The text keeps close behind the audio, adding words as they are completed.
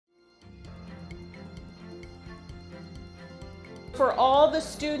For all the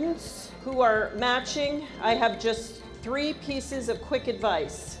students who are matching, I have just 3 pieces of quick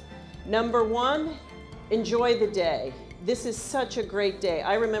advice. Number 1, enjoy the day. This is such a great day.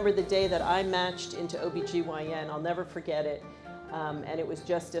 I remember the day that I matched into OBGYN. I'll never forget it. And it was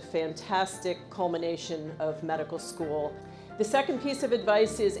just a fantastic culmination of medical school. The second piece of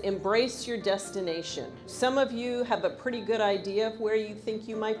advice is embrace your destination. Some of you have a pretty good idea of where you think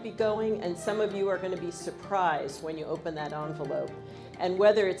you might be going, and some of you are going to be surprised when you open that envelope. And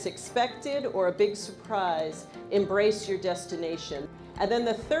whether it's expected or a big surprise, embrace your destination. And then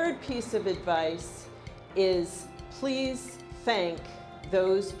the third piece of advice is please thank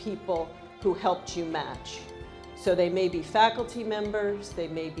those people who helped you match. So they may be faculty members, they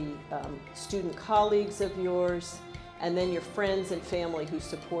may be student colleagues of yours, and then your friends and family who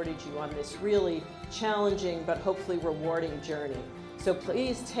supported you on this really challenging but hopefully rewarding journey. So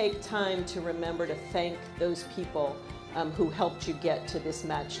please take time to remember to thank those people who helped you get to this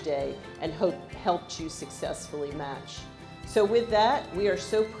match day and helped you successfully match. So with that, we are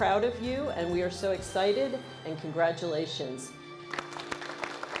so proud of you and we are so excited, and congratulations.